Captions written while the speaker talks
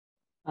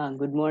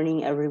Good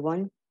morning,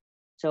 everyone.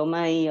 So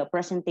my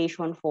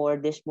presentation for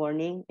this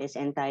morning is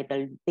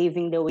entitled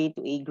Paving the Way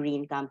to a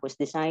Green Campus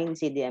Design,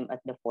 CDM at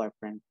the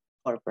Forefront.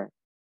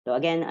 So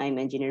again, I'm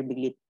Engineer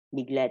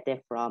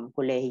Biglete from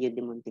Colegio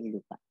de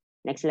Muntinlupa.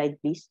 Next slide,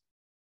 please.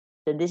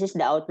 So this is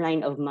the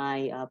outline of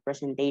my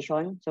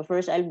presentation. So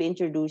first, I'll be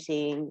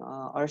introducing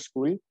our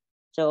school.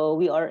 So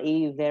we are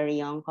a very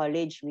young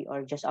college. We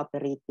are just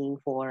operating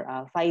for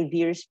 5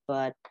 years,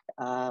 but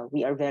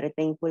we are very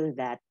thankful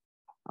that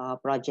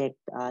Project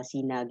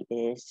CNAG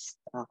is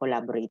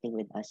collaborating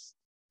with us.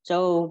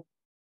 So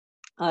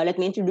let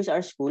me introduce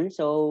our school.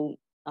 So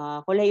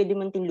Colegio de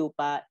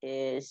Muntinlupa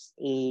is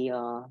a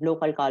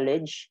local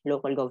college,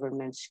 local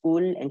government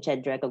school, and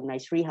CHED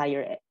recognized free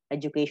higher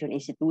education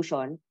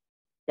institution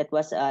that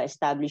was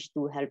established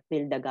to help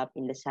fill the gap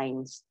in the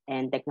science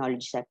and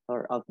technology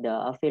sector of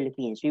the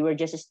Philippines. We were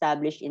just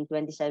established in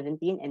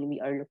 2017 and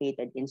we are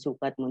located in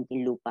Sucat,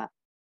 Muntinlupa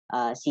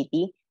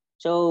City.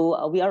 So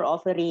we are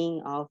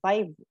offering 5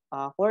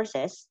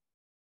 courses.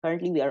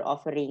 Currently, we are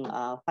offering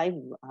 5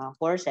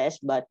 courses,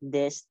 but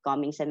this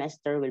coming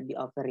semester we'll be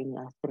offering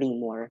 3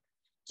 more.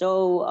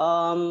 So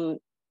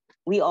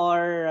we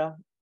are,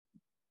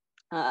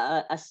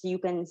 as you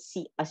can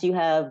see, as you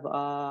have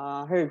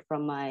heard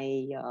from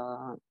my,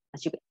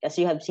 as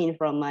you have seen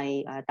from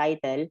my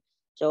title.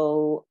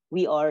 So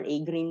we are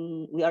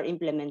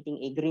implementing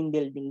a green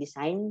building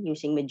design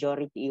using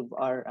majority of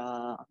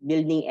our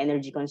building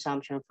energy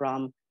consumption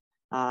from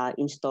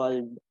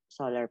installed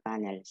solar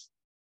panels.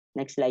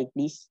 Next slide,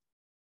 please.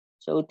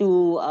 So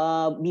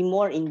to be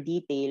more in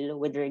detail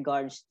with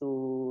regards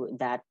to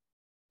that,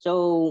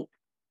 so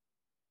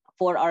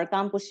for our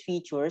campus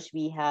features,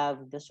 we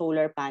have the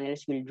solar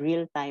panels with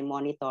real-time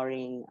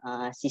monitoring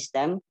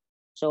system.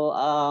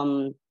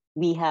 So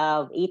we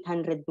have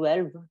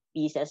 812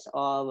 pieces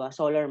of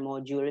solar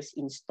modules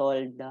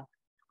installed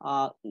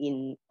on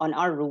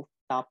our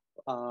rooftop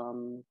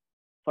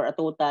for a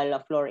total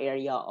floor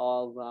area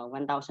of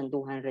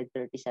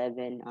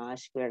 1,237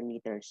 square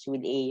meters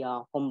with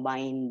a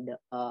combined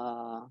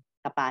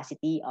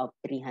capacity of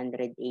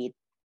 308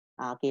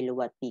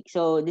 kilowatt peak.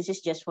 So this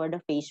is just for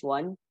the phase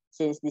 1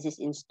 since this is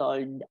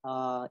installed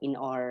in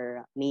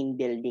our main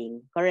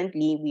building.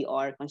 Currently, we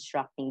are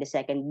constructing the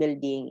second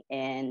building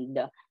and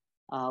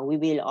we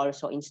will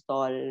also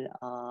install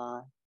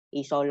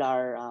a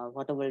solar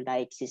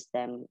photovoltaic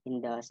system in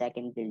the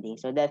second building.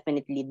 So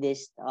definitely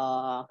this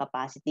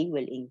capacity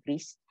will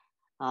increase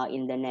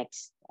in the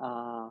next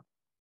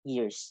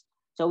years.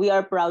 So we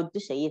are proud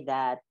to say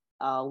that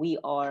we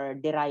are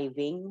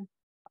deriving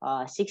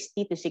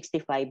 60 to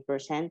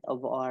 65%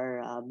 of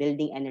our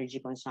building energy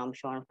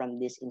consumption from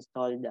this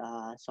installed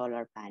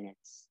solar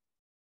panels.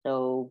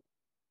 So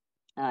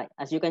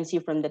as you can see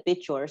from the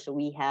pictures,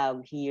 we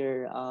have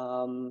here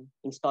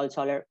installed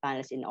solar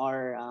panels in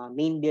our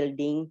main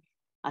building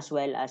as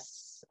well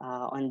as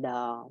on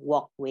the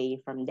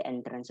walkway from the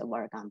entrance of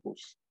our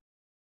campus.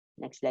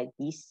 Next slide,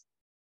 please.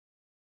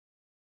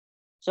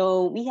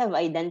 So we have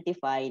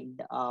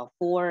identified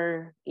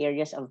 4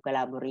 areas of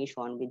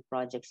collaboration with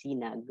Project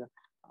CNAG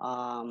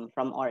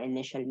from our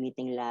initial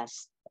meeting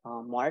last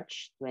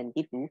March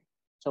 22.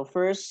 So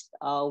first,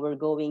 we're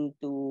going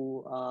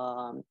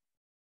to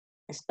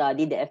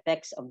study the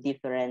effects of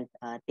different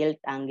tilt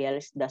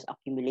angles, dust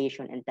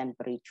accumulation, and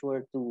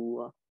temperature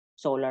to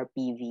solar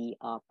PV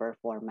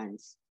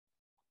performance.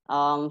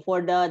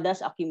 For the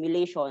dust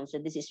accumulation, so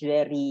this is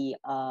very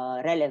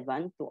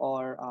relevant to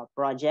our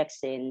project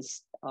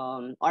since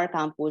our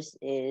campus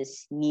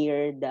is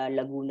near the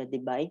Laguna de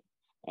Bay,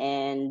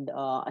 and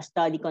a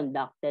study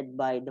conducted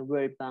by the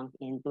World Bank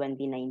in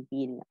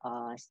 2019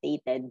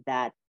 stated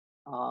that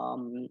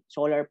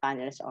solar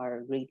panels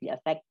are greatly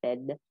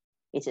affected.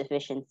 Its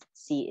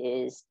efficiency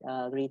is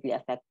greatly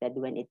affected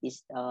when it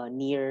is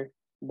near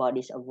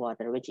bodies of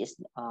water, which is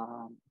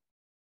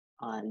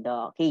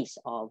the case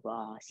of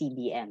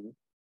CDM.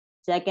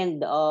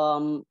 Second,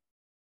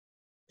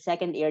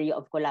 second area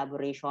of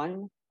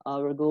collaboration,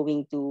 we're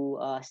going to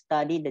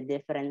study the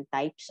different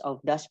types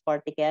of dust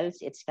particles,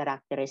 its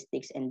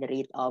characteristics, and the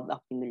rate of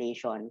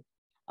accumulation.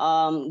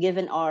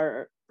 Given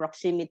our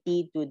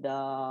proximity to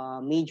the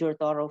major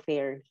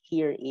thoroughfare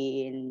here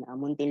in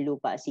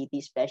Muntinlupa City,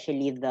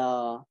 especially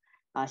the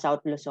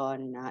South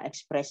Luzon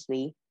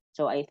Expressway,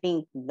 so I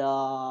think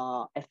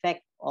the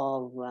effect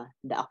of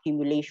the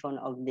accumulation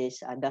of these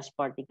dust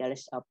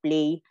particles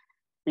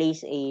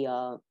plays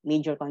a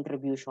major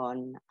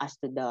contribution as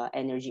to the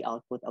energy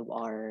output of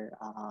our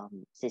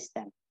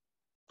system.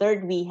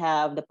 Third, we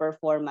have the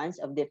performance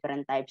of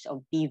different types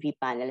of PV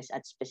panels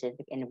at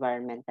specific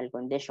environmental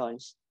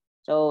conditions.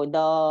 So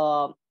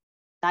the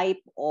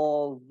type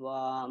of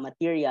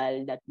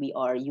material that we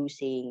are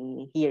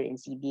using here in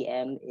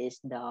CDM is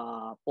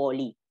the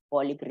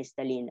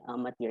polycrystalline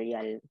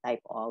material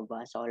type of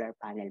solar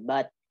panel.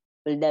 But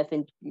we'll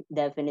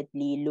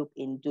definitely look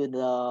into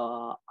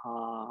the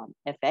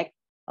effect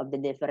of the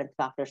different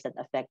factors that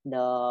affect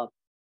the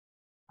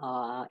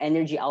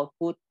energy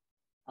output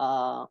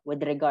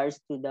with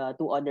regards to the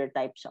two other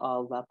types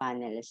of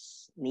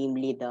panels,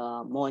 namely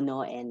the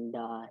mono and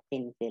the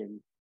thin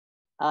film.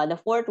 The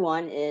fourth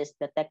one is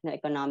the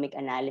techno-economic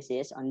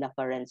analysis on the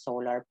current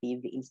solar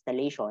PV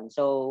installation.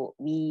 So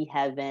we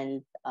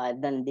haven't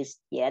done this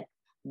yet,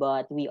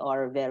 but we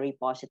are very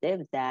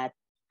positive that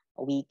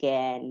we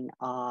can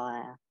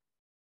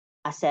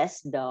assess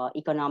the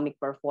economic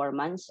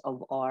performance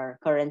of our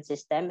current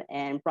system,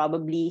 and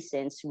probably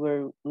since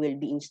we'll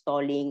be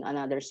installing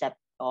another set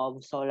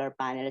of solar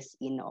panels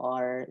in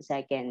our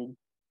second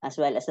as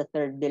well as the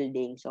third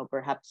building, so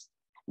perhaps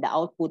the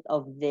output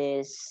of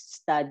this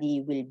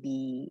study will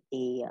be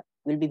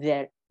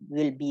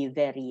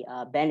very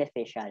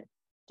beneficial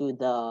to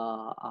the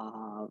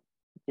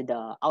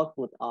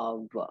output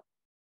of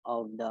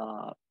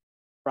the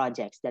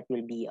projects that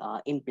we'll be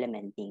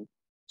implementing.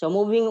 So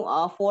moving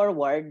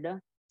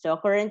forward, so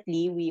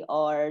currently we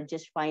are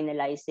just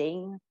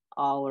finalizing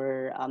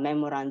our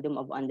memorandum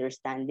of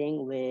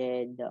understanding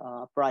with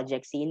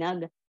Project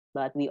SINAG,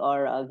 but we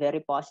are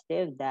very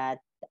positive that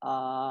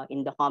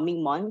in the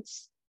coming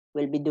months,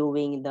 we'll be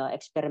doing the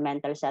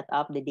experimental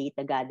setup, the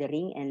data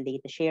gathering and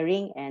data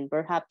sharing, and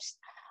perhaps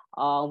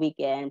we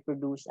can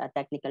produce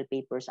technical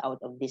papers out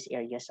of these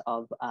areas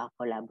of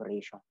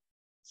collaboration.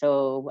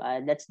 So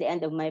that's the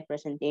end of my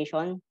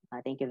presentation.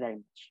 Thank you very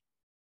much.